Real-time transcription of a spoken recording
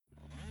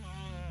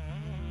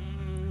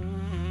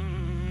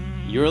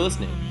You're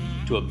listening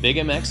to a Big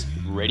MX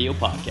radio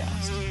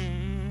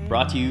podcast,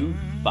 brought to you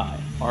by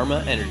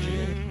Arma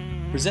Energy,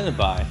 presented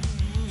by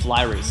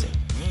Fly Racing,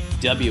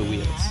 W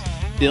Wheels,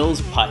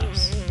 Bill's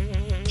Pipes,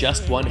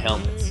 Just One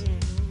Helmets,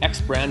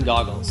 X Brand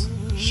Goggles,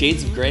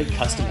 Shades of Grey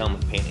Custom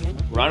Helmet Painting,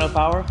 Rhino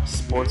Power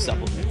Sports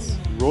Supplements,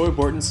 Roy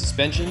Borton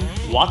Suspension,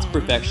 Watts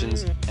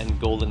Perfections, and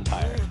Golden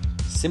Tire.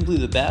 Simply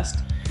the best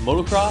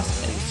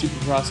motocross and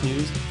supercross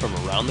news from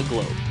around the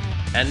globe.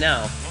 And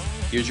now,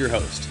 here's your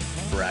host,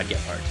 Brad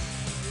Gebhardt.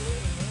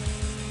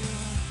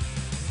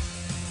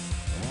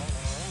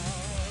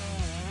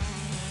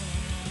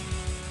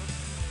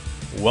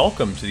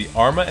 Welcome to the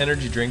Arma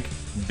Energy Drink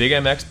Big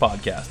MX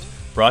podcast,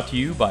 brought to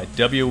you by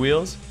W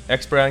Wheels,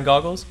 X Brand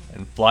Goggles,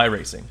 and Fly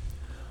Racing.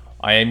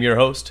 I am your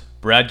host,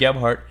 Brad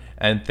Gebhardt,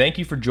 and thank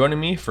you for joining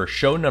me for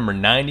show number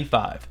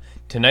 95.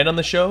 Tonight on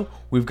the show,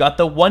 we've got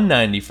the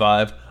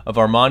 195 of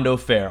Armando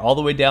Fair, all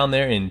the way down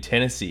there in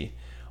Tennessee.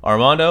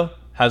 Armando,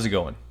 how's it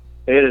going?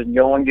 It is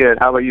going good.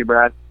 How about you,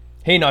 Brad?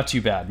 Hey, not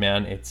too bad,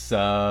 man. It's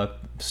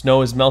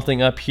snow is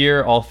melting up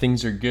here. All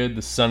things are good.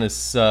 The sun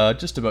is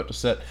just about to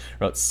set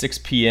about 6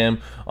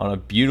 p.m. on a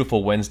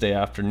beautiful Wednesday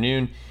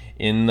afternoon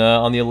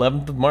on the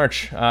 11th of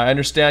March. I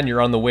understand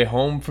you're on the way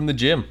home from the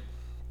gym.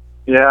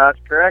 Yeah, that's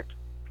correct.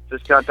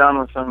 Just got done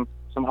with some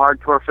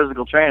hardcore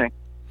physical training.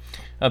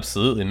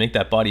 Absolutely. Make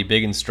that body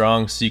big and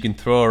strong so you can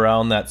throw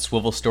around that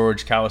swivel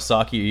storage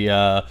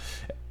Kawasaki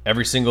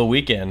every single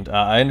weekend.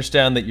 I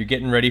understand that you're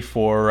getting ready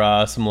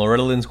for some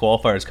Loretta Lynn's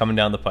qualifiers coming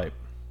down the pipe.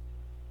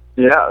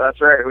 Yeah, that's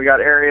right. We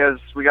got areas.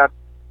 I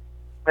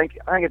think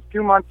it's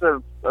 2 months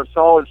of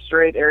solid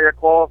straight area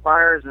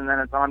qualifiers, and then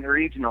it's on to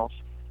regionals.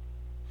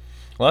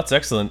 Well, that's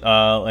excellent.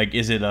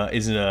 Is it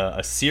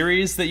a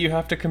series that you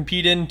have to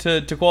compete in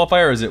to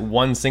qualify, or is it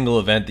one single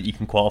event that you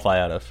can qualify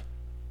out of?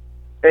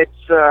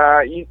 It's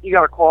you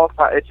got to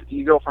qualify.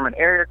 You go from an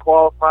area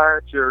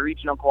qualifier to a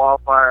regional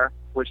qualifier,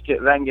 which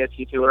then gets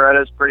you to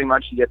Loretta's. Pretty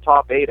much, you get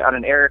top 8 at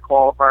an area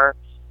qualifier,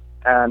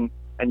 and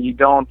you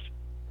don't.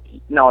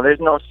 No, there's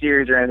no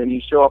series or anything.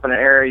 You show up in an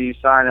area, you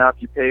sign up,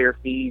 you pay your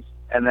fees,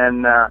 and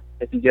then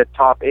if you get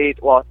top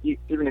 8, well,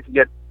 even if you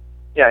get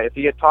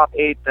top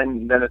 8,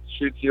 then it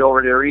shoots you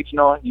over to a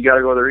regional. You got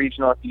to go to the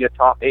regional. If you get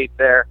top 8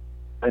 there,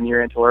 then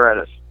you're into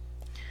Loretta's.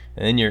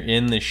 And then you're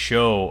in the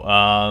show.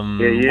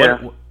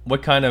 Yeah.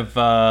 What kind of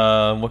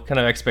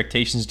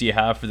expectations do you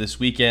have for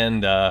this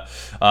weekend?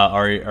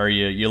 Are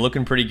you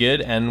looking pretty good?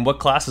 And what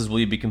classes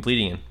will you be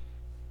completing in?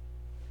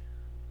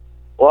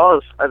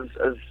 Well, as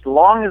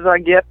long as I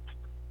get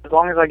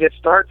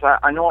starts,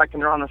 I know I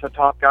can run with the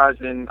top guys.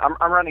 And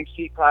I'm running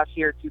C class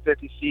here,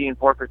 250C and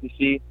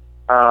 450C.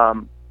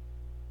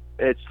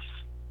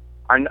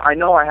 I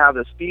know I have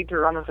the speed to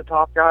run with the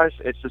top guys.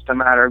 It's just a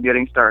matter of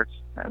getting starts,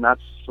 and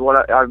that's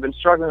what I've been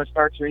struggling with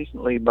starts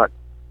recently, but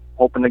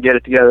hoping to get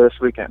it together this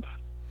weekend.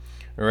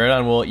 Right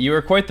on. Well, you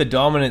were quite the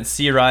dominant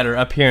C rider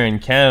up here in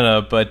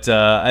Canada, but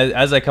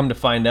as I come to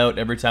find out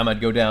every time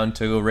I'd go down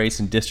to a race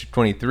in District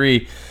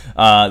 23,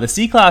 the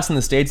C class in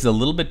the States is a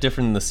little bit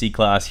different than the C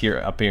class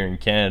up here in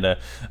Canada.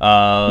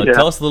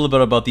 Tell us a little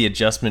bit about the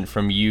adjustment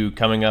from you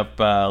coming up,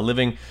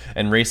 living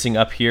and racing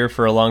up here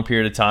for a long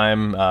period of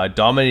time,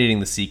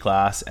 dominating the C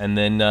class, and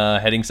then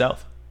heading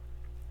south.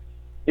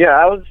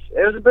 Yeah,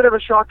 it was a bit of a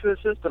shock to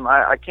the system.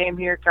 I came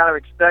here kind of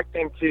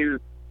expecting to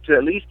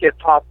at least get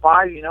top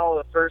 5,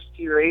 the first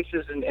 2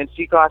 races in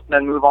C class, and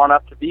then move on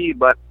up to B,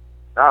 but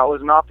that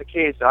was not the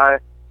case. I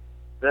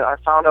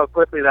found out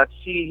quickly that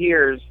C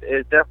here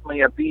is definitely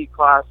a B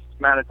class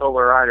Manitoba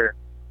rider.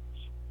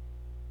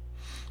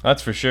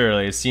 That's for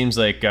sure. It seems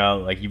like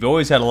you've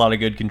always had a lot of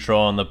good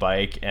control on the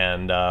bike,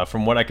 and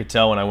from what I could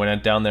tell when I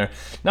went down there,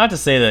 not to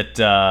say that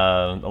you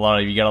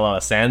got a lot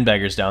of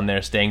sandbaggers down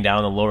there staying down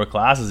in the lower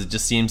classes. It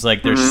just seems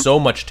like there's so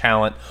much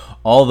talent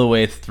all the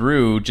way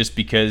through, just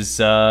because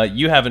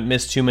you haven't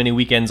missed too many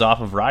weekends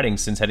off of riding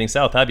since heading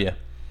south, have you?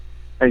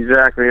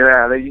 Exactly.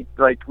 Yeah.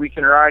 We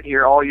can ride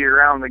here all year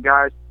round. The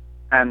guys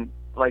and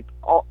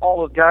all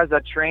those guys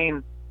that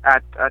train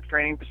at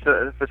training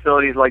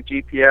facilities like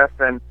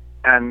GPF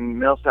and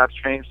Millsap's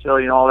training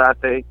facility and all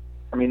that, they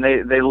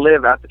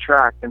live at the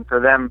track, and for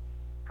them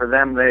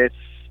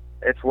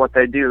it's what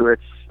they do.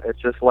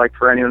 It's just like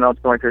for anyone else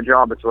going to a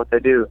job, it's what they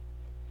do.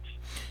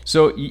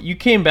 So you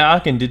came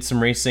back and did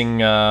some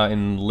racing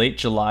in late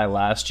July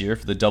last year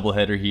for the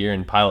doubleheader here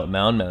in Pilot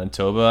Mound,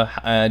 Manitoba.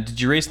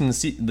 Did you race in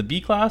the B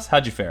class?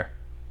 How'd you fare?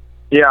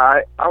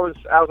 Yeah, I was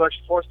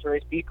actually forced to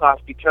race B class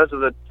because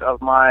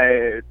of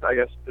my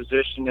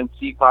position in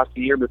C class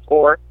the year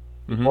before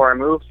I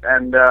moved,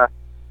 and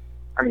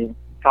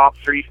top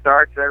 3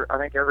 starts I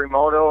think every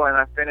moto, and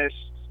I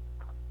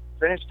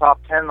finished top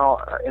 10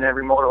 in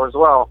every moto as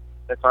well,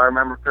 if I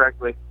remember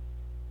correctly.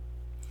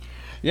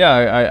 Yeah,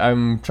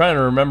 I'm trying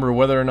to remember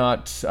whether or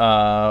not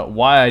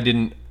why I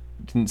didn't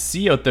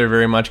see out there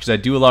very much, because I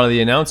do a lot of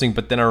the announcing,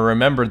 but then I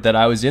remembered that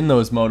I was in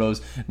those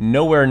motos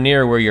nowhere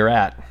near where you're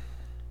at.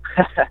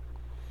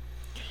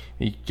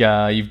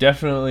 You've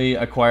definitely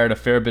acquired a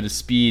fair bit of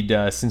speed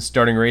since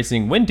starting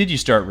racing. When did you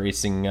start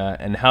racing,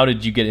 and how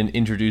did you get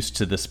introduced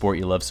to the sport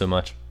you love so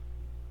much?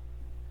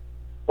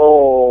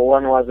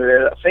 when was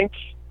it? I think,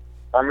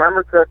 if I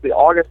remember correctly,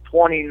 August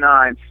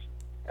 29th,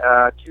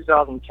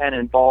 2010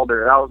 in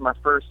Boulder. That was my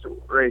first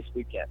race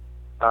weekend.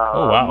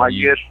 Oh, wow.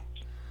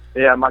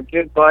 My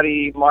good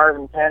buddy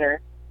Marvin Penner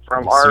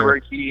from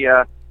Arborg,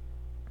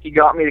 he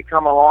got me to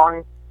come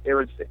along. There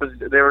was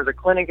a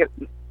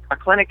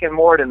clinic in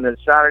Morden the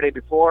Saturday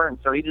before, and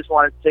so he just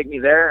wanted to take me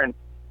there,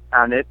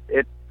 and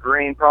it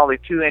rained probably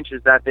 2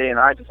 inches that day, and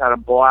I just had a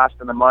blast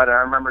in the mud.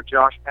 I remember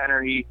Josh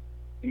Penner, he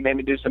made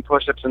me do some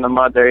push-ups in the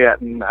mud there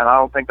yet, and I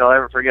don't think I'll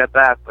ever forget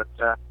that.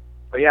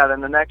 But yeah,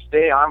 then the next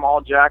day I'm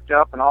all jacked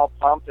up and all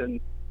pumped and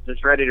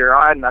just ready to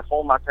ride, and I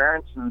phoned my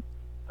parents and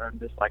I'm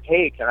just like,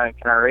 hey, can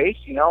I race?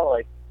 You know,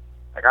 like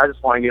I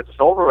just want to get this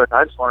over with.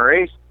 I just want to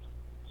race.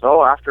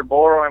 So after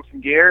borrowing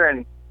some gear,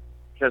 and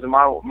because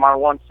my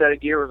one set of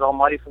gear was all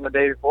muddy from the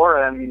day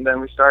before, and then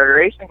we started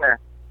racing there,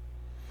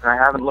 and I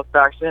haven't looked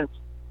back since.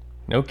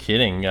 No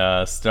kidding.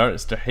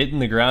 Start hitting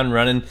the ground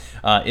running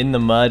in the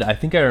mud. I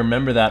think I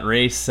remember that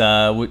race.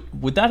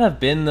 Would that have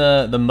been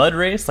the mud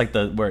race, like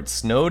where it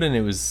snowed and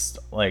it was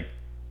like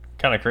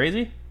kind of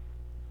crazy?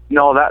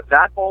 No,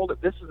 that boulder.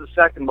 This is the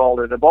second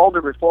boulder. The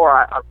boulder before,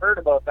 I've heard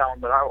about that one,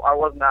 but I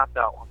wasn't at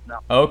that one. No.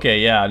 Okay,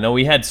 yeah, no,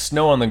 we had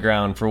snow on the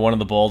ground for one of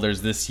the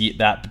boulders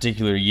that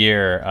particular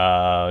year.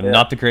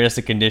 Not the greatest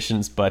of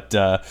conditions, but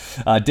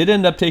did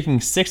end up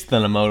taking sixth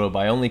in a moto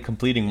by only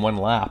completing one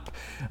lap.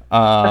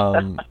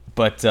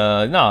 But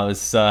no, it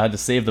was, had to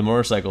save the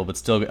motorcycle, but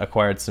still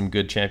acquired some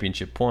good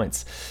championship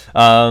points.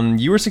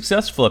 You were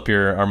successful up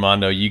here,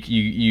 Armando.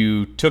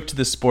 You took to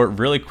the sport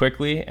really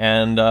quickly,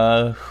 and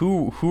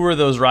who were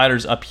those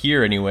riders up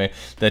here anyway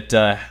that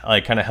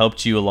like kind of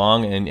helped you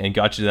along and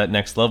got you to that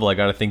next level? I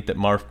got to think that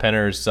Marv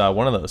Penner's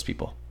one of those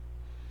people.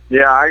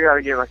 Yeah, I got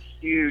to give a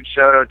huge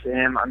shout out to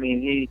him. I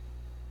mean,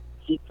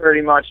 he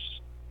pretty much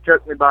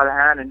took me by the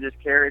hand and just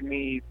carried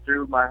me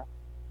through my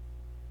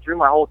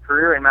whole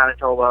career in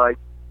Manitoba. Like,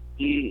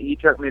 he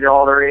took me to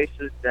all the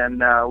races, and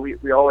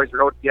we always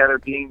rode together,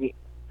 being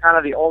kind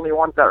of the only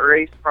ones that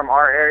raced from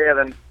our area.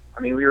 Then,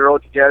 I mean, we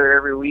rode together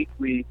every week.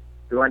 We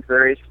went to the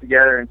races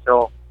together, and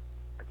so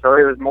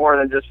it was more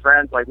than just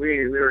friends. Like,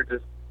 we were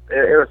just,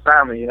 it was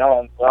family, you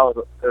know, and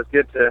so it was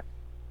good to,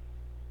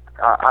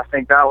 I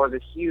think that was a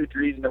huge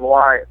reason of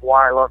why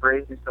I love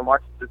racing so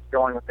much, just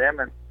going with them,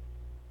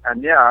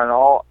 and yeah, and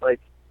all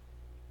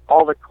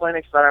the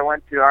clinics that I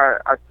went to,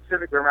 I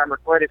specifically remember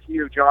quite a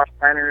few Josh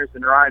Penner's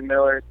and Ryan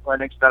Miller's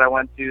clinics that I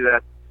went to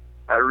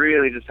that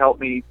really just helped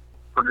me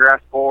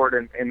progress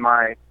forward in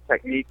my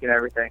technique and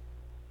everything.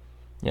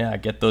 Yeah,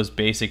 get those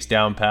basics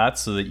down pat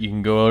so that you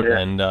can go out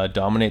and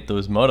dominate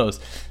those motos.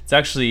 It's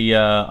actually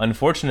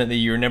unfortunate that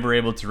you were never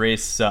able to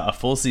race a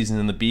full season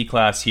in the B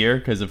class here,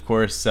 because of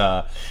course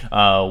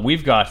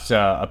we've got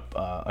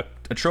a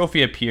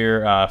trophy up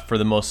here for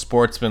the most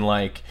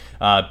sportsmanlike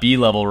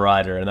B-level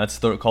rider, and that's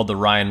called the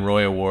Ryan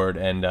Roy Award,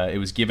 and it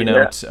was given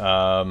out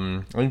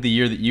I think the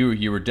year that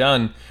you were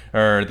done,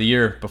 or the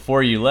year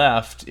before you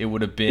left, it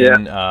would have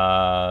been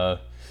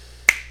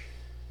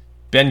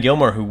Ben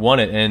Gilmore who won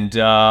it, and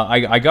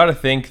I got to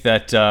think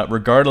that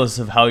regardless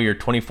of how your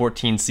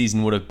 2014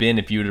 season would have been,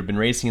 if you would have been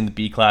racing in the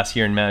B class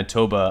here in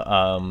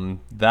Manitoba,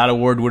 that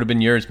award would have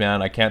been yours,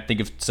 man. I can't think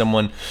of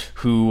someone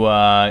who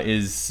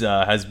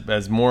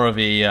has more of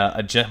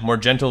a more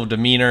gentle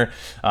demeanor,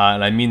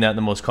 and I mean that in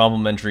the most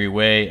complimentary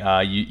way.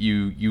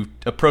 You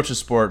approach the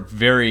sport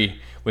very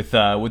with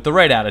the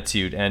right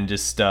attitude and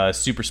just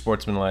super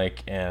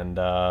sportsmanlike, and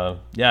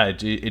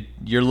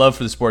your love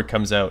for the sport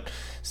comes out.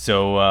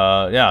 So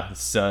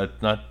it's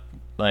not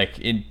like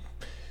if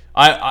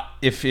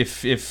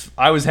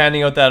I was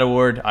handing out that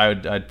award,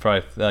 I'd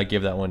probably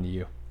give that one to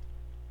you.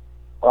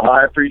 Well,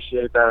 I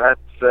appreciate that.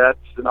 That's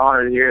an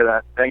honor to hear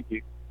that. Thank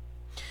you.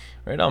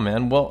 Right on,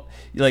 man. Well,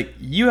 like,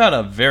 you had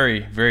a very,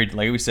 very,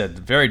 like we said,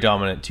 very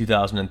dominant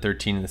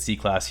 2013 in the C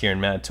class here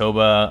in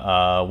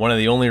Manitoba. One of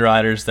the only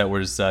riders that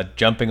was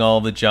jumping all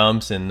the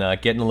jumps and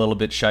getting a little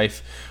bit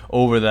shife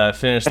over the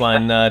finish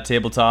line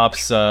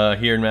tabletops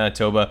here in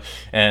Manitoba,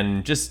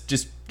 and just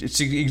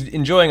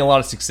enjoying a lot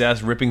of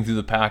success, ripping through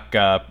the pack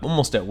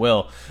almost at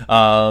will.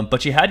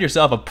 But you had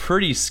yourself a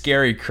pretty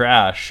scary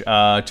crash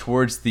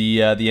towards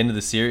the end of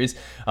the series.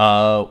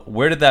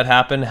 Where did that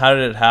happen? How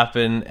did it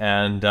happen?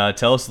 And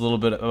tell us a little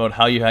bit about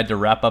how you had to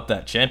wrap up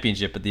that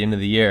championship at the end of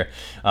the year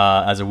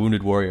as a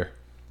wounded warrior.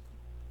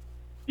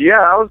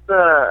 Yeah,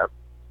 that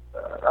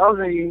was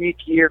a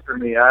unique year for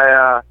me.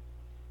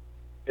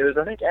 It was,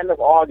 I think, end of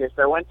August.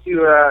 I went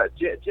to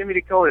Jimmy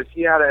Dakotas.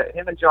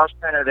 Him and Josh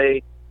Penner,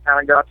 they kind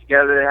of got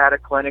together. They had a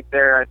clinic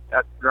there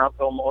at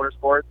Grunthal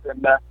Motorsports,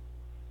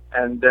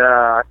 and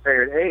I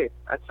figured, hey,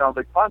 that sounds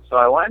like fun. So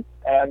I went,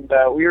 and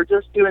we were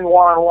just doing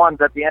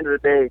one-on-ones at the end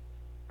of the day.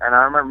 And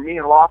I remember me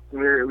and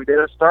Lofton, we did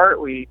a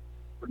start. We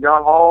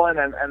got hauling,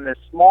 and the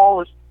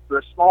smallest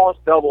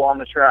double on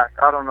the track.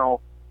 I don't know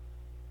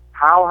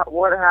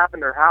what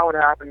happened or how it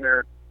happened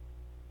there,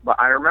 but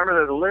I remember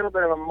there's a little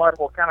bit of a mud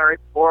hole kind of right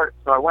before it.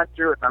 So I went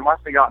through it, and I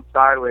must have gotten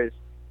sideways.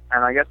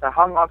 And I guess I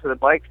hung onto the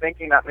bike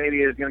thinking that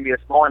maybe it was going to be a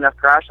small enough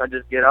crash. I'd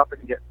just get up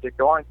and get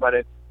going.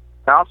 But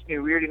bounced me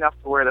weird enough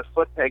to where the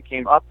foot peg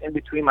came up in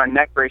between my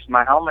neck brace and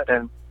my helmet,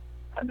 and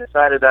I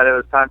decided that it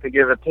was time to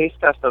give a taste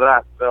test of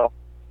that. So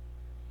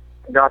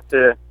I got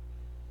to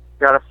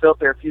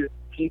filter a few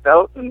teeth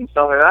out and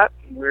stuff like that,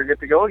 and we were good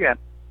to go again.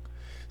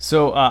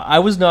 So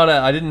I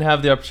didn't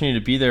have the opportunity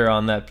to be there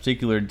on that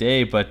particular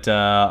day, but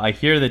I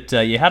hear that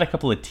you had a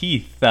couple of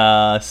teeth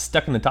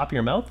stuck in the top of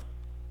your mouth.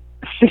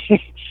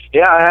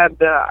 Yeah, I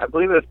had, I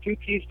believe it was 2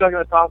 teeth stuck in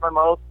the top of my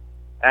mouth,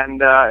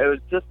 and it was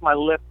just my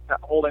lip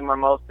holding my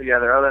mouth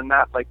together. Other than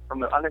that, like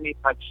from the underneath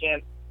my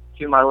chin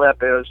to my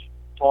lip, it was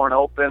torn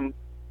open,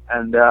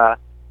 and yeah,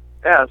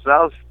 so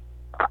that was,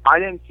 I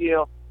didn't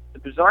feel, the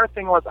bizarre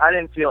thing was I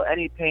didn't feel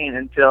any pain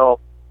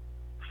until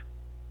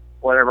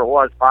whatever it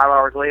was, 5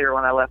 hours later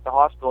when I left the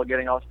hospital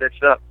getting all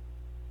stitched up.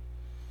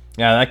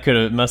 Yeah,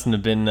 that mustn't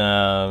have been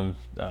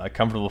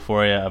comfortable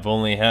for you. I've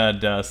only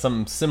had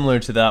something similar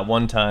to that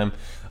one time,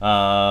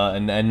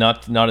 and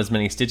not as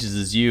many stitches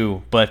as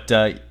you. But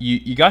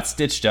you got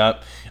stitched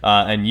up,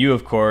 and you,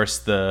 of course,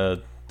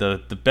 the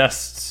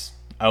best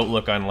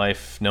outlook on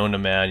life known to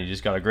man. You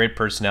just got a great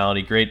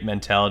personality, great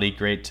mentality,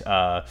 great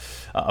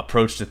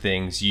approach to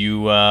things.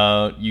 You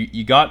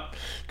got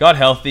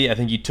healthy. I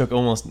think you took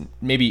almost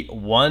maybe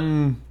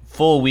 1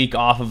 full week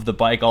off of the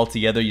bike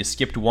altogether. You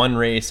skipped 1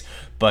 race,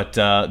 but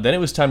then it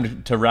was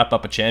time to wrap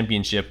up a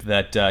championship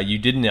that you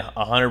didn't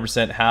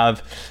 100%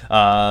 have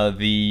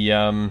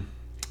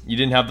you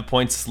didn't have the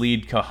points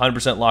lead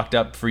 100% locked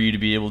up for you to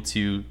be able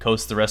to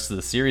coast the rest of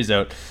the series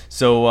out.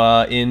 So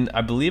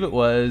I believe it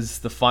was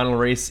the final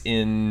race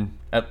in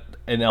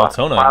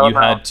Altona, Pilot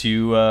Mound. Had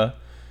to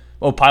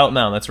Pilot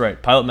Mound, that's right.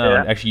 Pilot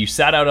Mound. Yeah. Actually, you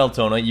sat out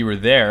Altona. You were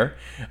there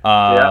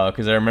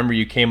because I remember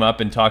you came up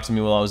and talked to me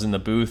while I was in the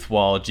booth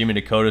while Jimmy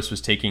Dakotas was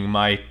taking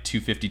my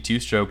 252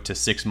 stroke to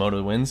 6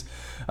 moto wins.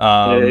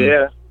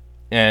 Yeah.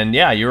 And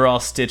yeah, you were all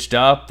stitched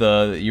up.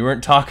 You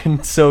weren't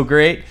talking so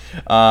great,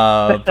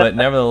 but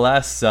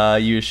nevertheless,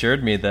 you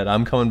assured me that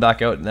I'm coming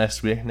back out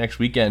next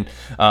weekend.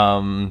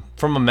 From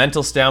a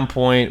mental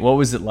standpoint, what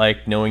was it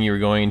like knowing you were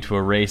going into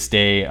a race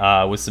day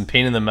with some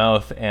pain in the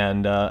mouth,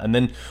 and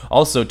then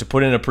also to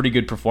put in a pretty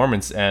good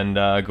performance and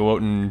go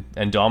out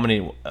and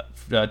dominate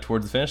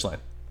towards the finish line?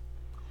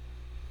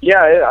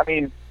 Yeah, I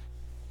mean,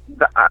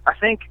 I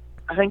think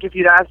if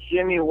you'd asked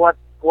Jimmy what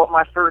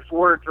my first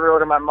words were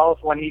out of my mouth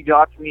when he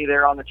got to me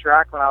there on the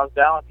track when I was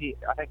down,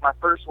 I think my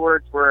first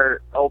words were,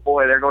 "Oh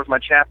boy, there goes my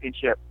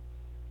championship."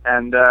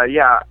 And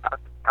yeah,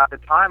 at the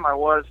time I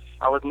was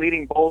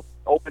leading both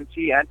Open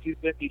C and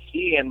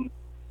 250C, and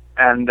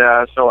then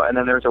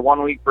there was a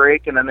 1 week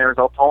break, and then there was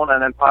Altona,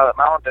 and then Pilot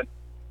Mound,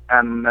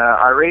 and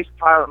I raced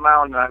Pilot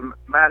Mound, and I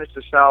managed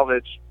to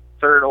salvage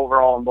 3rd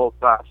overall in both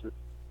classes.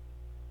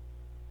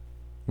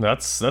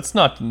 That's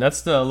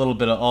a little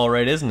bit of all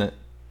right, isn't it?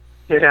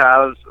 Yeah,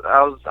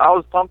 I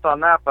was pumped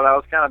on that, but I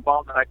was kind of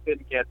bummed that I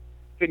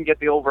couldn't get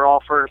the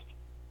overall first.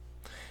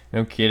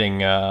 No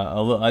kidding.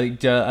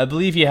 I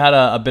believe you had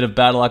a bit of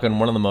bad luck on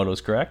one of the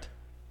motos, correct?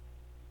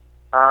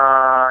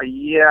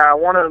 Yeah,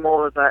 one of the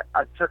motos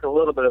I took a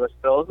little bit of a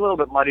spill. It was a little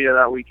bit muddier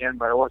that weekend,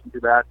 but it wasn't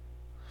too bad.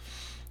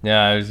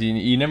 Yeah,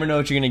 you never know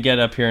what you're going to get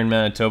up here in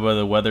Manitoba.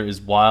 The weather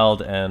is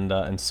wild,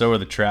 and so are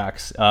the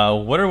tracks.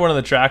 What are one of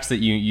the tracks that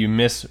you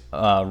miss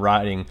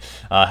riding,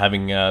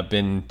 having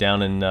been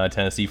down in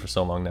Tennessee for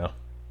so long now?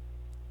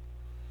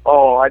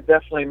 Oh, I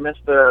definitely miss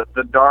the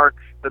dark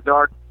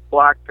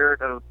black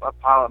dirt of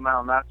Pilot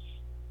Mound. That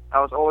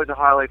was always a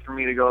highlight for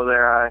me to go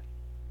there. I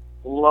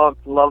loved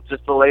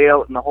just the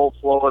layout and the whole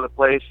flow of the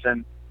place,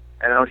 and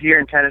out here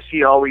in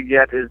Tennessee, all we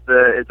get is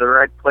the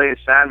red clay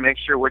sand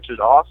mixture, which is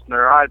awesome to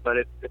ride, but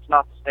it's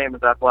not the same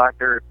as that black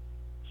dirt.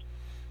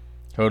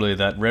 Totally,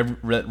 that red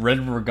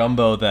river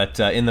gumbo that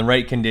in the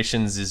right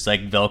conditions is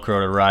like Velcro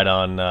to ride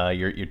on.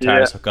 Your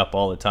tires hook up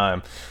all the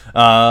time.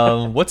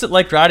 What's it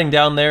like riding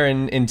down there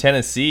in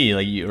Tennessee?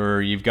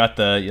 You've got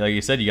like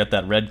you said, you got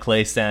that red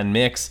clay sand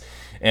mix,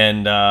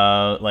 and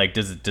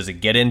does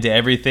it get into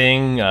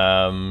everything?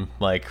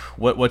 What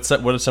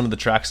are some of the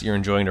tracks that you're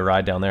enjoying to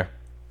ride down there?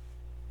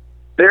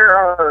 There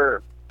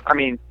are, I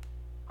mean,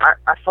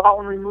 I thought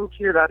when we moved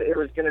here that it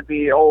was going to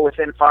be,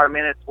 within 5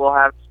 minutes we'll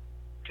have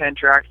 10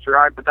 tracks to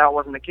ride, but that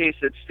wasn't the case.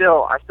 I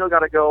still got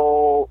to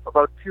go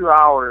about 2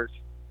 hours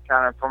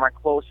kind of for my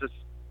closest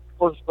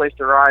place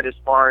to ride as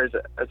far as a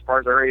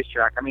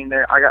racetrack. I mean,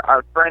 I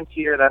got friends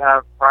here that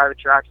have private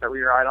tracks that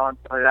we ride on,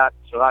 like that,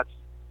 so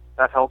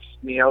that helps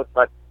me out.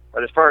 But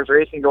as far as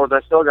racing goes, I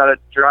still got to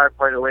drive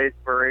quite a ways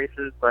for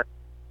races, but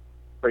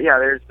yeah,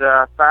 there's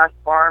Fast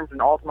Farms in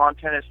Altamont,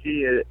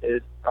 Tennessee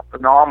is a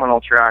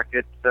phenomenal track.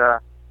 It's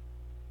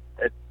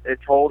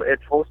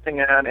hosting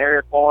an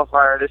area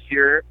qualifier this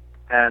year,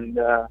 and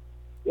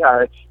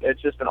yeah,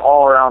 it's just an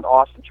all around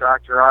awesome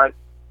track to ride.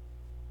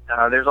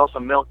 There's also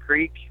Mill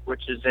Creek,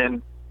 which is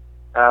in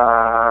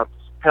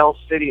Pell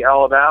City,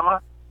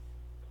 Alabama,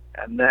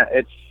 and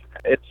it's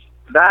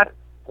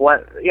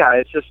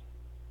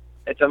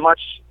a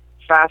much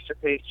faster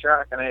paced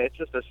track, and it's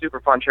just a super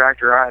fun track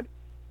to ride.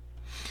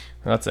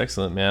 That's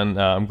excellent, man.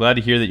 I'm glad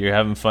to hear that you're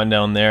having fun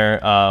down there.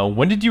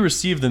 When did you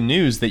receive the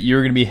news that you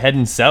were going to be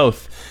heading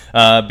south?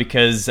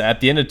 Because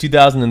at the end of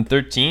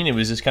 2013, it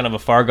was just kind of a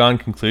far-gone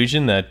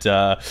conclusion that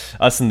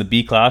us in the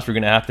B class were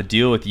going to have to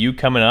deal with you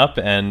coming up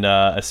and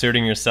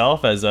asserting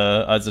yourself as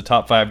a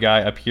top 5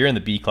 guy up here in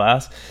the B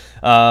class.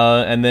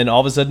 And then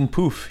all of a sudden,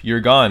 poof, you're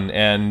gone.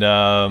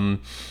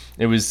 And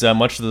it was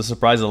much to the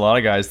surprise of a lot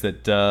of guys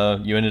that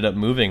you ended up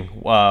moving.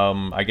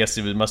 I guess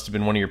it must have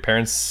been one of your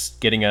parents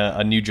getting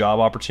a new job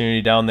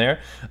opportunity down there.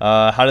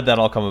 How did that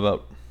all come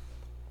about?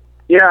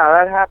 Yeah,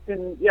 that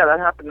happened.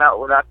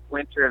 That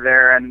winter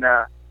there, and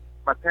my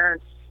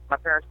parents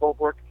both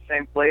worked at the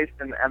same place,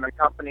 and the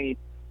company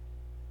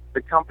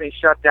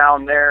shut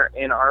down there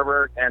in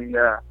Arborg, and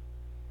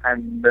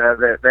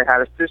they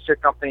had a sister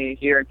company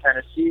here in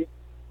Tennessee,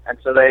 and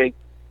so they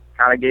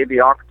kind of gave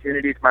the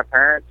opportunity to my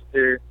parents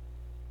to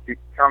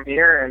come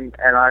here, and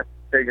I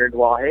figured,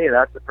 well, hey,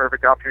 that's the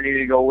perfect opportunity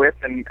to go with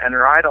and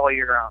ride all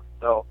year round.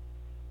 So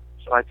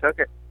I took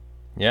it.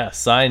 Yeah,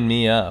 sign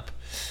me up.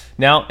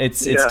 Now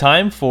it's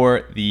time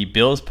for the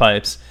Bills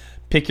Pipes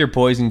pick your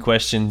poison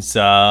questions.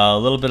 A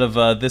little bit of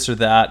this or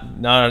that.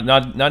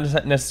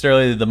 Not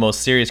necessarily the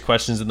most serious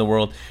questions in the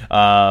world,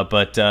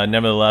 but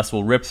nevertheless,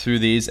 we'll rip through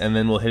these and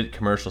then we'll hit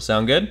commercial.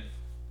 Sound good?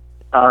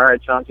 All right,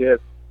 sounds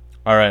good.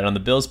 All right, on the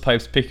Bills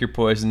Pipes pick your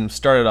poison,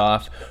 start it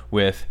off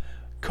with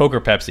Coke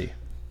or Pepsi?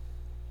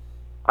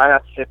 I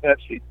have to say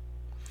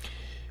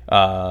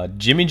Pepsi.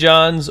 Jimmy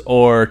John's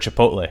or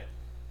Chipotle?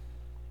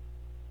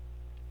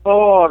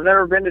 Oh, I've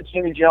never been to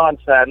Jimmy John's,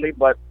 sadly,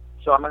 but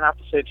so I'm going to have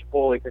to say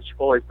Chipotle because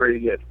Chipotle is pretty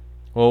good.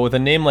 Well, with a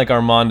name like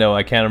Armando,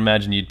 I can't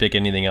imagine you'd pick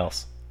anything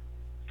else.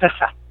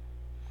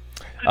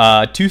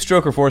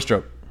 2-stroke or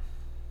 4-stroke?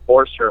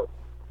 4-stroke.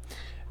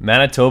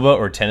 Manitoba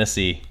or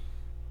Tennessee?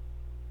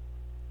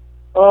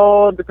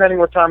 Oh, depending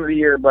what time of the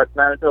year, but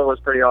Manitoba was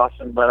pretty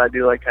awesome, but I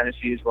do like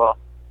Tennessee as well.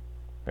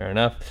 Fair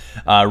enough.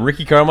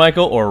 Ricky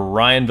Carmichael or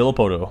Ryan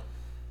Villapoto?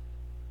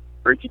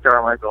 Ricky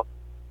Carmichael.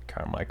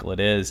 Carmichael it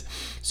is.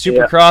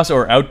 Supercross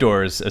or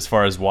outdoors as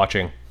far as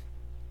watching?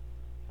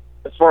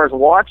 As far as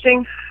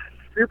watching,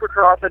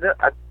 Supercross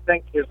I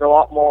think is a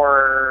lot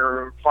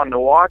more fun to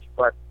watch,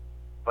 but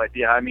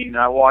yeah, I mean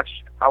I watch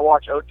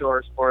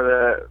outdoors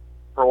for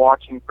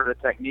watching for the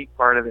technique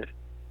part of it.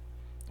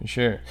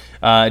 Sure.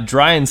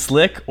 Dry and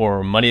slick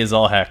or muddy as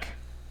all heck?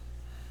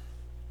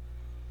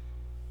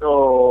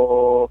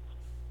 Oh,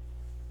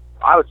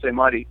 I would say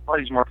muddy.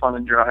 Muddy's more fun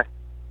than dry.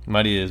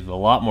 Muddy is a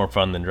lot more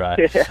fun than dry.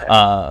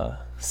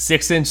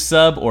 6-inch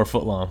sub or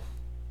foot long?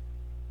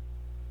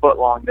 Foot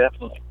long,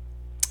 definitely.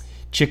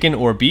 Chicken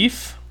or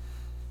beef?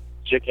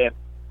 Chicken.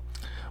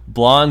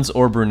 Blondes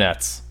or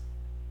brunettes?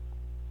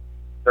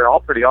 They're all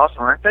pretty awesome,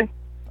 aren't they?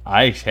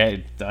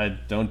 I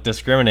don't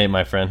discriminate,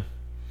 my friend.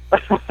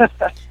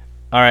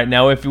 All right,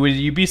 now would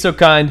you be so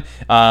kind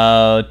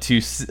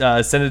to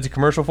send it to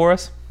commercial for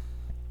us?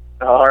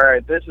 All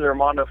right, this is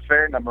Armando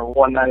Fair, number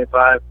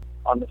 195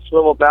 on the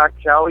Swivelback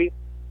Cowie,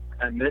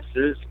 and this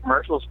is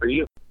commercials for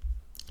you.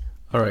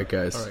 All right,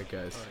 guys.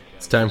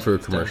 It's time for a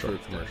commercial.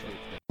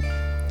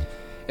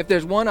 If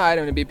there's one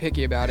item to be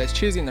picky about, it's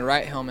choosing the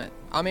right helmet.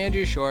 I'm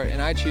Andrew Short,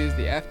 and I choose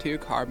the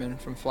F2 Carbon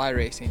from Fly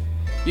Racing.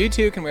 You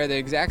too can wear the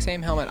exact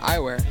same helmet I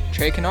wear,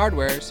 Trey Kennard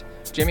wears,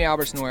 Jimmy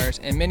Albertson wears,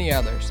 and many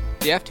others.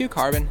 The F2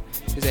 Carbon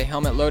is a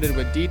helmet loaded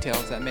with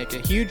details that make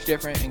a huge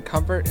difference in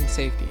comfort and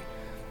safety.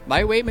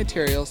 Lightweight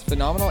materials,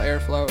 phenomenal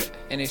airflow,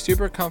 and a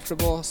super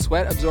comfortable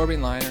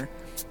sweat-absorbing liner,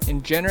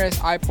 and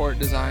generous eye port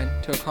design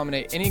to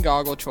accommodate any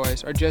goggle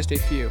choice are just a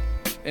few.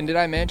 And did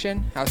I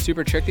mention how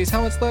super trick these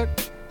helmets look?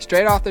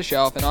 Straight off the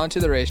shelf and onto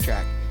the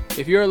racetrack.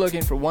 If you are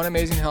looking for one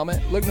amazing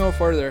helmet, look no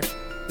further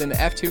than the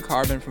F2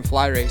 Carbon from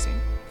Fly Racing.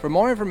 For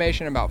more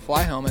information about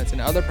Fly helmets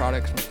and other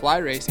products from Fly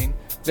Racing,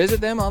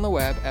 visit them on the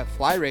web at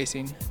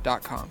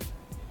flyracing.com.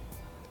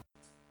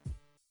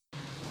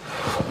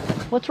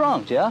 What's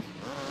wrong, Jeff?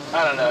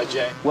 I don't know,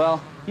 Jay.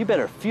 Well, you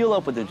better fuel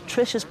up with a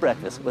nutritious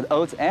breakfast with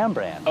oats and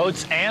bran.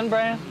 Oats and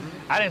bran?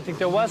 I didn't think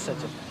there was such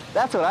a thing.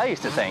 That's what I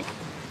used to think.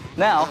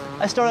 Now,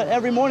 I start out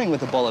every morning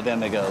with a bowl of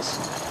Amigos.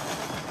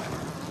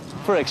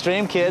 For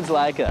extreme kids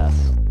like us.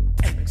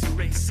 Eric's a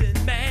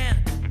racing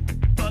man,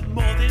 but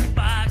more than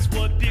bikes,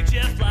 what Big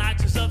Jeff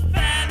likes is a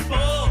fat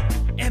bowl.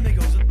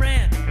 Amigos with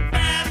brand,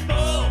 fat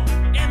bowl.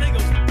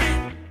 Amigos with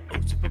brand,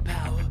 oats for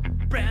power,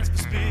 brands for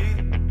speed.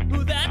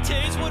 Ooh, that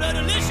tastes what a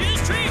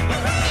delicious treat.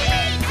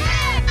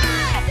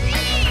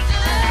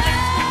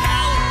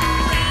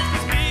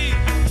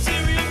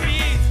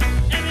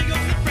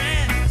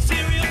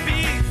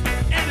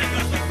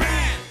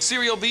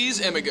 Cereal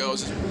B's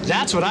Amigos.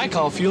 That's what I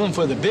call fueling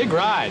for the big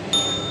ride.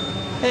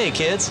 Hey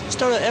kids,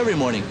 start out every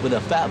morning with a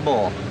fat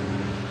bowl.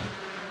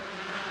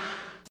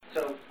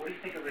 So, what do you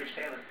think of Rich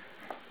Taylor?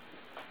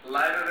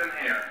 Lighter than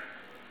air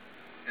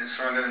and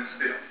stronger than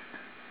steel.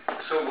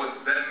 So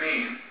what that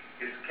means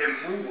is can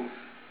move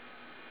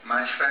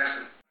much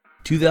faster.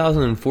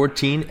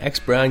 2014 X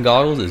Brand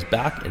Goggles is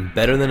back and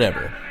better than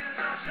ever.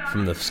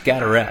 From the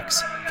Scatter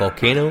X,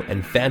 Volcano,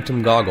 and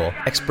Phantom Goggle,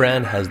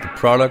 X-Brand has the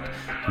product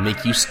to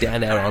make you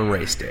stand out on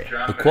race day.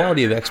 The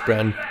quality of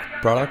X-Brand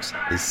products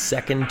is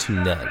second to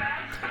none.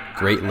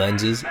 Great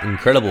lenses,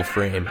 incredible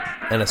frame,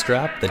 and a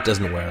strap that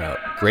doesn't wear out.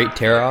 Great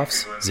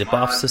tear-offs,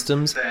 zip-off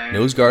systems,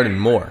 nose guard, and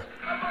more.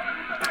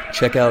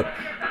 Check out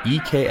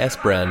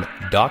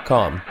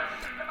eksbrand.com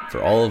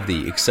for all of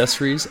the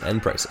accessories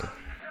and pricing.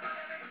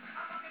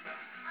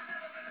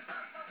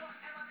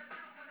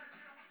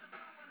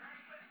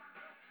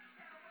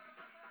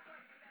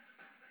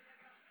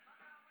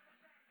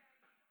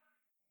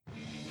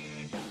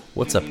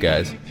 What's up,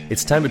 guys?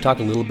 It's time to talk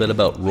a little bit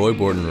about Roy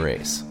Borden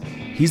Race.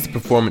 He's the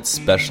performance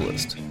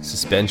specialist.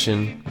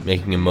 Suspension,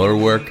 making a motor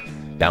work,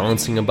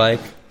 balancing a bike,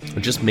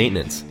 or just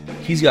maintenance.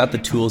 He's got the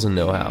tools and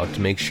know-how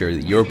to make sure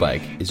that your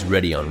bike is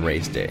ready on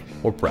race day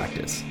or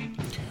practice.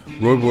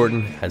 Roy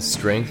Borden has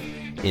strength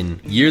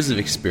in years of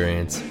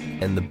experience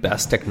and the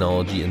best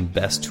technology and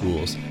best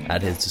tools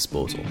at his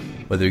disposal.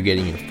 Whether you're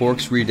getting your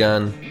forks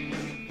redone,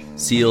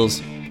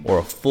 seals, or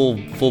a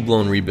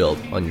full-blown rebuild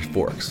on your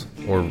forks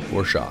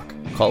or shock.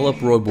 Call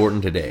up Roy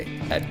Borden today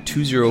at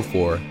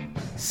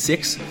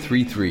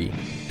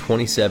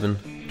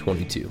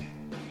 204-633-2722.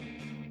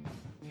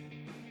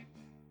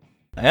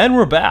 And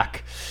we're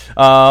back.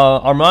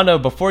 Armando,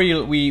 before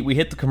we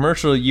hit the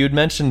commercial, you had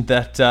mentioned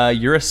that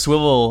you're a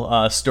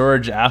swivel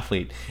storage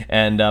athlete,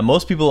 and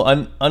most people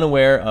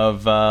unaware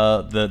of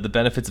the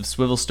benefits of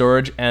swivel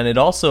storage, and it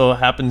also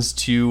happens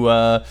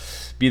to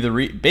be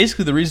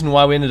basically the reason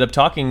why we ended up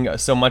talking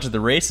so much at the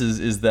races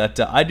is that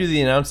I do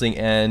the announcing,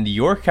 and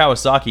your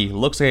Kawasaki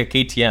looks like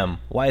a KTM.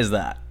 Why is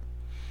that?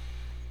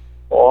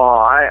 Well,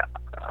 I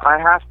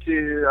have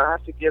to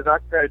give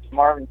that credit to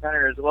Marvin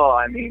Penner as well.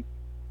 I mean,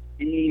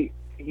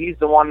 he's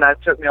the one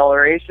that took me all the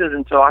races,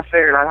 and so I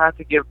figured I'd have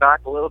to give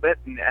back a little bit.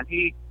 And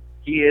he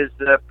is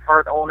the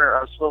part owner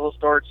of Swivel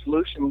Storage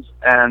Solutions,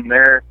 and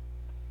their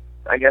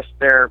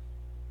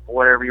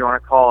whatever you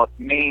want to call it,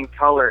 main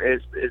color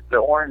is the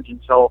orange, and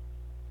so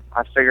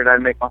I figured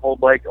I'd make my whole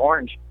bike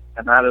orange,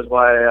 and that is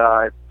why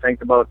I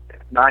think about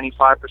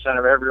 95%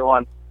 of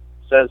everyone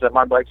says that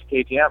my bike's a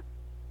KTM.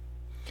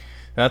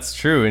 That's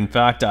true. In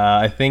fact,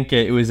 I think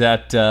it was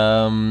at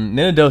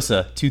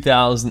Minnedosa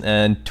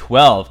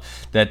 2012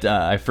 that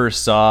I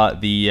first saw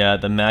the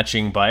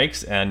matching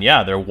bikes, and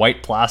yeah, they're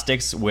white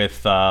plastics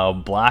with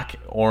black,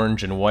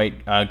 orange, and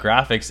white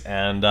graphics.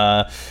 And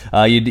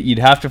you'd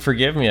have to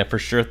forgive me. I for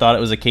sure thought it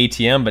was a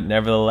KTM, but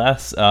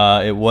nevertheless,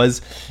 it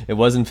was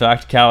in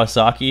fact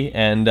Kawasaki.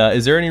 And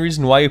is there any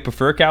reason why you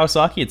prefer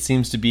Kawasaki? It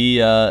seems to be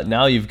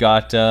now you've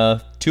got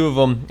two of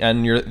them,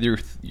 and you're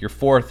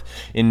fourth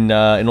in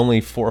only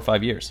 4 or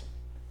 5 years.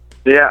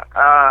 Yeah,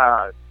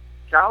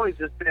 Cali's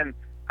just been.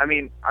 I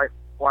mean, I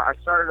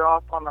started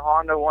off on the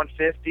Honda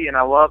 150 and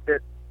I loved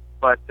it,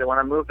 but when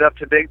I moved up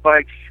to big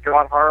bikes,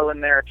 Scott Harlan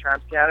there at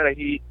Trans Canada,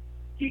 he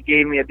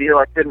gave me a deal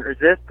I couldn't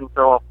resist, and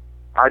so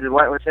I just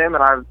went with him.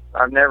 And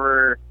I've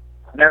never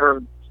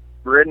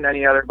ridden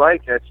any other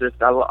bike. It's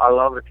just I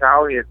love the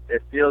Cali.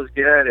 It feels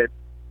good.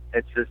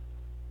 It's just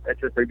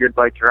a good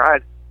bike to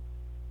ride.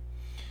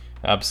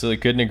 Absolutely,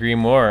 couldn't agree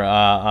more.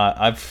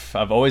 I've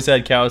always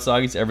had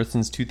Kawasaki's ever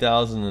since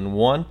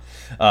 2001.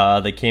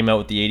 They came out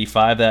with the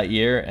 85 that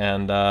year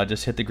and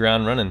just hit the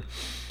ground running.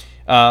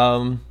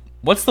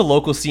 What's the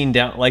local scene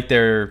down like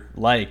there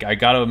like? I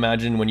got to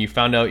imagine when you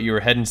found out you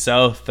were heading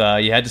south,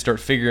 you had to start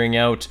figuring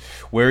out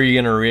where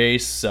you're going to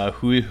race,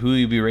 who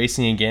you'll be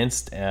racing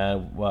against,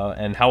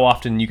 and how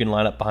often you can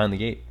line up behind the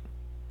gate.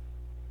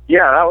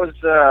 Yeah, that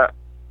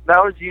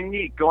was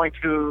unique going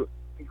to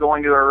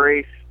a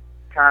race,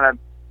 kind of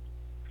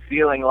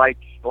feeling like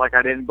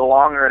I didn't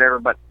belong or whatever,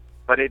 but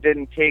it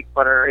didn't take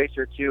but a race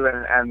or two,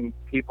 and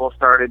people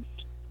started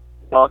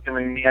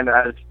welcoming me in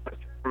as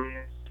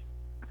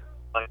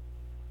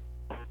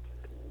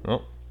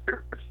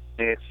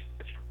it's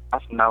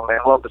awesome that way.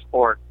 I love the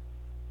sport.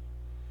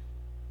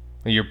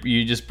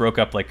 You just broke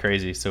up like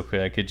crazy, so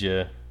could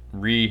you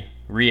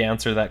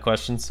re-answer that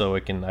question so I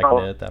can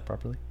edit that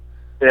properly?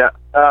 Yeah.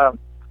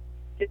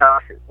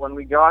 When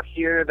we got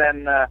here,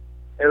 then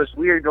it was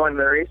weird going to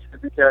the races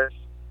because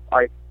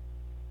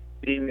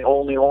being the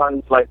only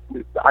one, I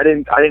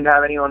didn't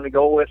have anyone to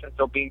go with, and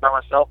so being by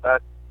myself,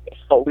 it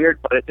felt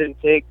weird. But it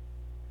didn't take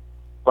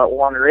but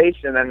one race,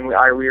 and then we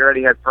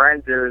already had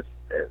friends. It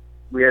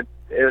was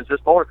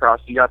just motocross.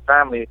 You got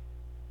family.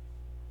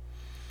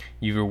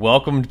 You were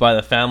welcomed by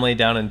the family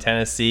down in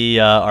Tennessee,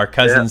 our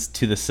cousins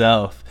to the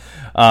south.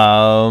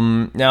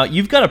 Now,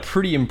 you've got a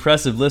pretty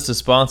impressive list of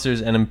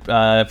sponsors, and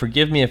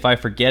forgive me if I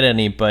forget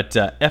any, but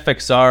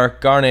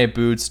FXR, Garnet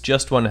Boots,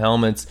 Just One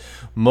Helmets,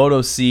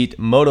 Moto Seat,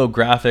 Moto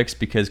Graphics,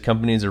 because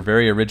companies are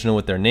very original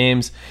with their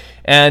names,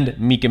 and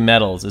Mika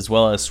Metals, as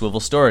well as Swivel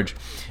Storage.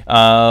 Did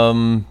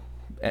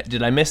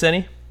I miss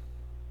any?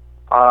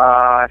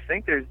 I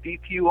think there's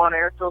DP1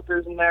 air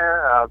filters in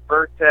there,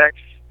 Vertex,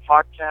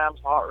 Hot Cams,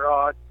 Hot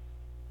Rod.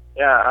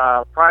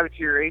 Yeah,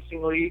 Privateer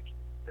Racing League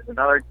is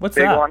another What's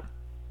big that? one.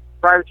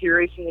 Privateer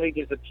Racing League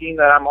is the team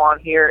that I'm on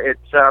here.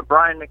 It's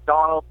Brian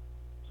McDonald,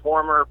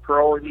 former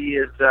pro.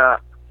 He's got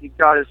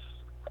his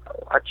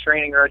a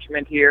training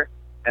regiment here,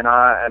 and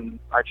I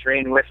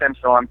train with him,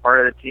 so I'm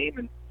part of the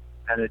team,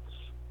 and it's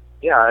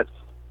a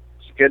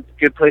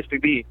good place to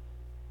be.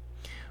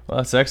 Well,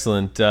 that's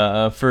excellent.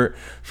 For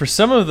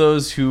some of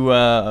those who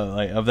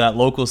of that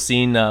local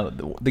scene,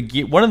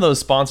 one of those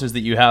sponsors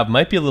that you have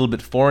might be a little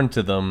bit foreign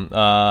to them.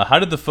 How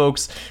did the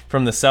folks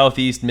from the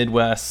Southeast,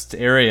 Midwest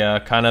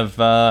area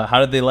how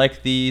did they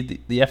like the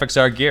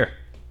FXR gear?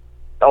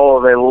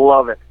 Oh, they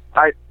love it.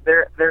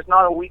 There's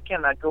not a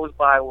weekend that goes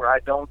by where I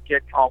don't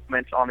get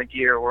compliments on the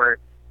gear, where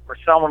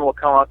someone will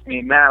come up to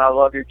me, man, I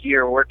love your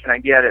gear, where can I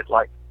get it?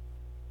 Like,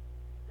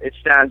 it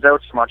stands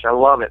out so much. I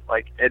love it.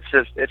 Like, it's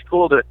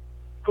cool to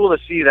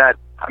see that.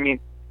 I mean,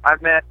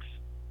 I've met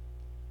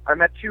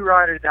 2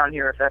 riders down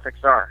here at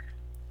FXR,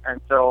 and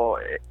so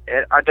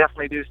I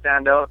definitely do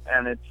stand out,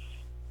 and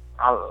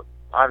I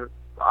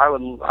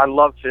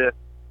love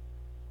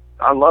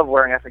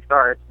wearing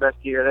FXR. It's the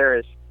best gear there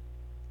is.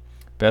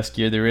 Best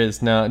gear there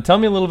is. Now, tell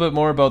me a little bit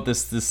more about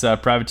this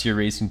privateer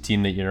racing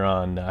team that you're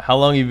on. How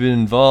long have you been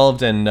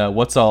involved, and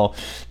what's all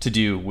to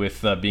do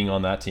with being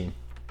on that team?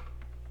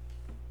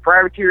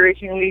 Privateer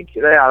Racing League.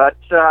 Yeah,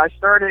 that's I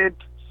started.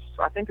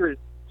 I think it was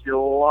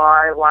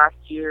July last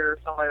year,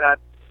 something like that.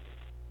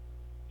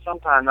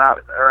 Sometime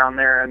around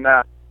there, and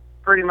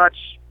pretty much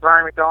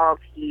Brian McDonald.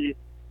 He's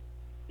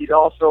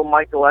also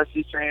Mike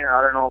Gillespie's trainer.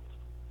 I don't know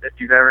if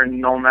you've ever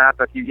known that,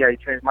 but he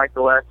trains Mike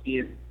Gillespie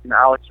and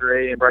Alex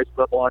Ray and Bryce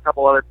Whipple and a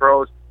couple other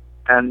pros,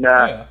 and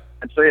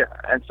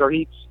so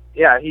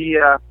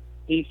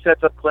he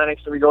sets up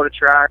clinics, so we go to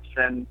tracks,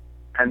 and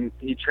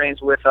he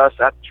trains with us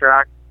at the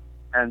track,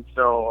 and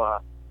so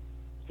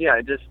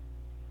just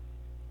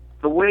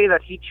the way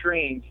that he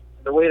trains,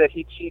 the way that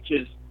he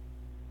teaches,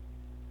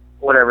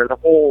 whatever, the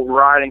whole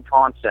riding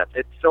concept,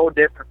 it's so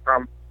different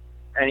from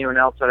anyone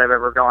else that I've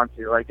ever gone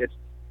to. Like,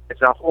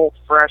 it's a whole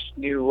fresh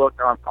new look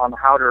on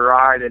how to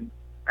ride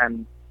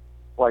and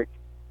like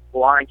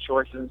line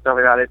choices and stuff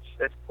like that.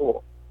 It's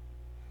cool.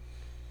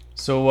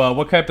 So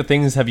what type of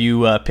things have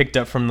you picked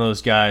up from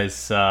those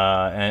guys,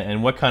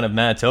 and what kind of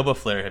Manitoba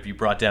flair have you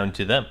brought down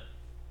to them?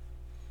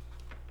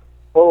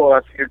 Oh,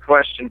 that's a good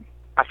question.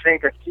 I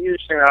think a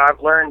huge thing that I've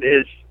learned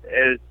is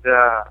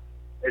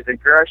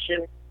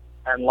aggression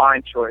and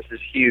line choice is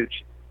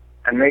huge,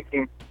 and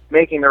making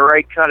the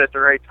right cut at the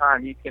right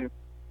time. You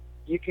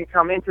can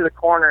come into the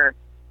corner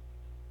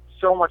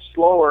so much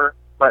slower,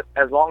 but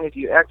as long as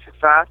you exit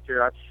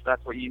faster,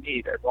 that's what you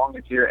need. As long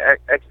as your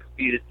exit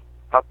speed is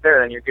up there,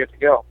 then you're good to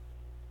go.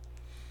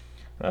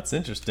 That's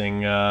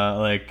interesting.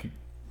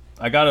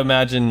 I gotta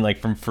imagine,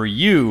 for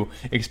you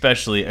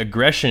especially,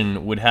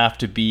 aggression would have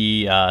to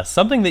be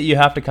something that you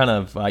have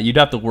to you'd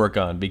have to work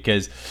on,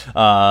 because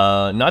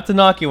not to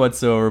knock you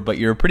whatsoever, but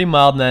you're a pretty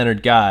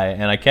mild-mannered guy,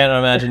 and I can't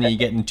imagine you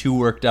getting too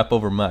worked up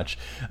over much.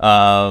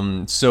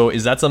 So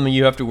is that something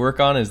you have to work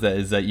on? Is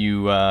that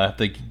you have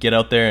to get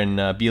out there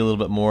and be a little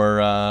bit more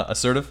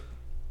assertive?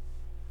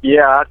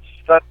 Yeah,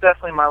 that's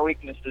definitely my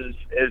weakness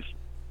is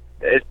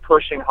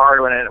pushing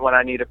hard when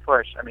I need to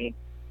push. I mean,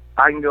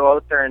 I can go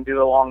out there and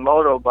do a long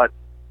moto, but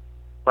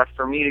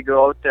for me to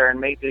go out there and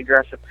make the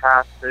aggressive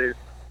pass to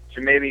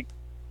maybe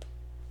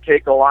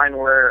take a line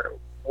where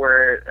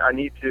I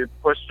need to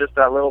push just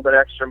that little bit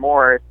extra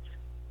more,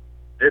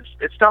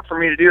 it's tough for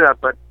me to do that,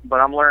 but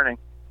I'm learning.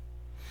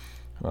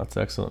 Well, that's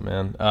excellent,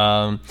 man.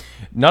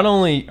 Not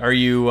only are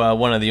you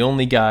one of the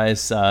only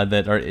guys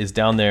that is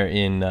down there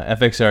in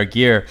FXR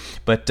gear,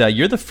 but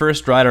you're the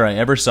first rider I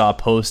ever saw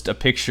post a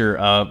picture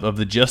of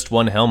the Just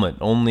One helmet,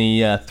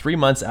 only 3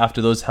 months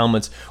after those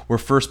helmets were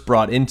first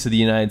brought into the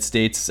United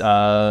States,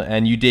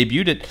 and you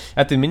debuted it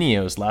at the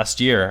Mini-O's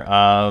last year.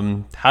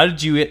 How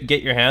did you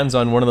get your hands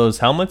on one of those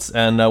helmets,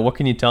 and what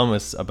can you tell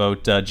us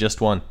about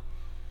Just One?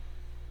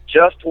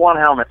 Just One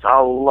helmets.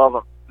 I love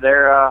them.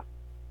 They're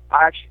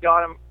I actually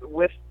got them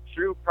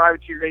through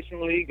Privateer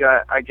Racing League.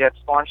 I get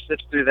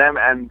sponsorships through them,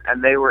 and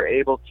they were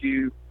able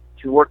to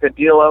work a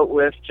deal out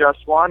with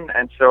Just One.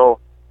 And so,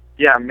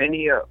 yeah,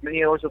 many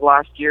hours of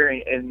last year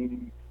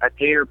at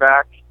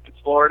Gatorback in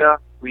Florida,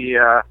 we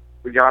got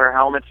our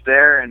helmets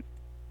there. And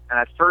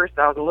at first,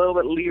 I was a little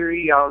bit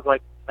leery. I was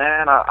like,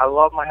 man, I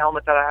love my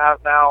helmet that I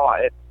have now.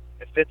 It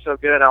fits so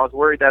good. I was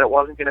worried that it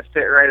wasn't going to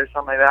fit right or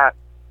something like that.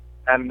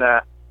 And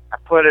I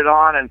put it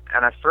on, and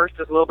at first it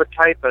was a little bit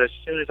tight, but as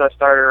soon as I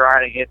started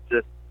riding, it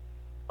just,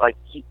 like,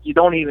 you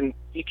can't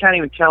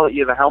even tell that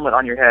you have a helmet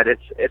on your head.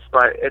 It's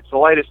the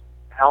lightest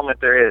helmet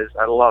there is.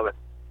 I love it.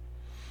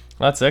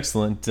 That's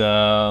excellent.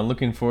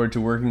 Looking forward to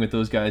working with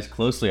those guys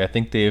closely. I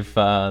think they've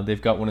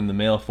got one in the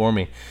mail for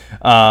me.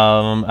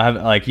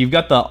 You've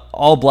got the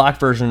all black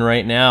version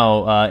right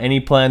now. Any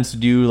plans to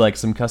do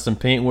some custom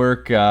paint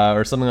work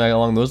or something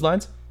along those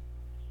lines?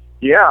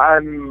 Yeah,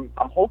 I'm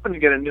hoping to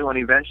get a new one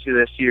eventually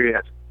this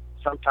year.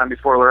 Sometime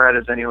before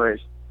Loretta's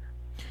anyways.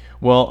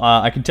 Well,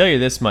 I can tell you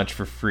this much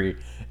for free.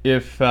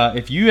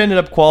 If you ended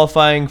up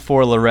qualifying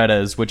for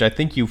Loretta's, which I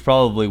think you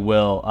probably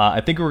will,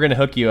 I think we're going to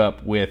hook you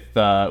up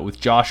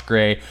with Josh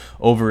Gray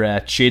over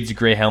at Shades of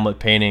Gray Helmet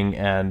Painting,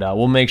 and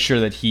we'll make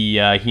sure that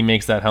he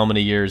makes that helmet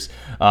of yours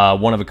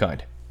one of a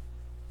kind.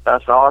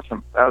 That's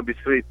awesome. That would be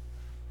sweet.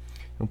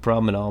 No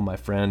problem at all, my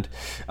friend.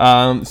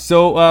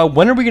 So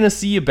when are we going to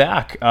see you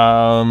back?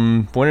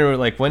 When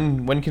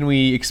can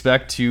we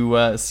expect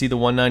to see the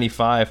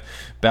 195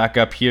 back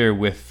up here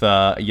with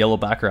yellow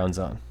backgrounds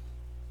on?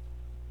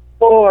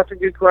 Oh, that's a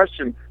good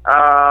question.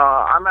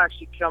 I'm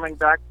actually coming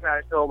back to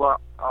Manitoba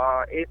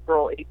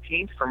April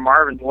 18th for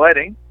Marvin's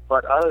wedding.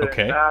 But other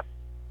than that,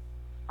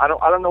 I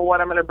don't know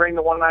when I'm going to bring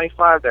the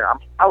 195 there.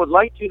 I would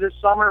like to this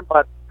summer,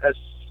 but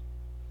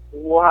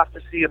we'll have to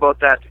see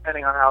about that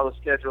depending on how the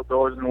schedule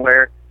goes and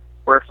where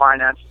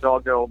finances all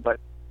go. But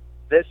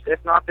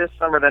if not this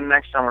summer, then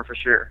next summer for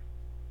sure.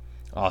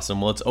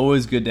 Awesome. Well, it's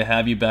always good to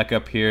have you back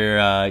up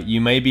here.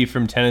 You may be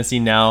from Tennessee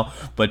now,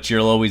 but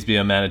you'll always be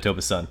a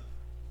Manitoba son.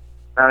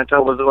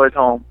 Manitoba's always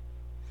home.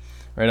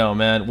 Right on,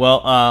 man.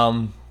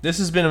 Well, this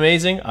has been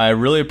amazing. I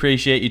really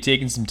appreciate you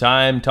taking some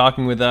time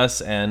talking with us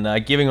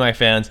and giving my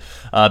fans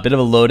a bit of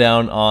a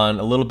lowdown on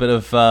a little bit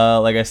of,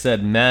 like I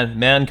said,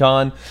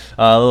 ManCon,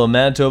 a little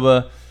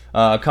Manitoba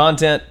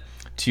content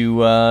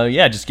to,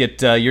 just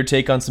get your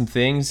take on some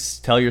things,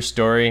 tell your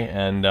story,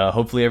 and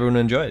hopefully everyone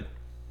will enjoy it.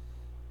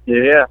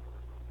 Yeah.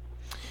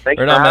 Thanks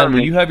right for on, man. having me.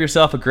 Well, you have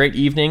yourself a great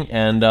evening,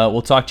 and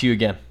we'll talk to you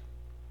again.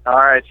 All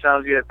right.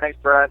 Sounds good. Thanks,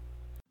 Brad.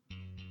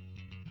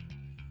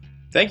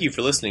 Thank you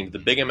for listening to the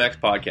Big MX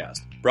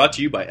Podcast, brought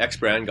to you by X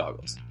Brand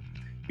Goggles.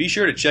 Be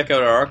sure to check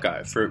out our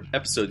archive for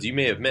episodes you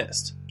may have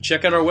missed.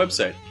 Check out our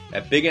website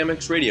at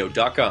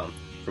bigmxradio.com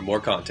for more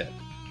content.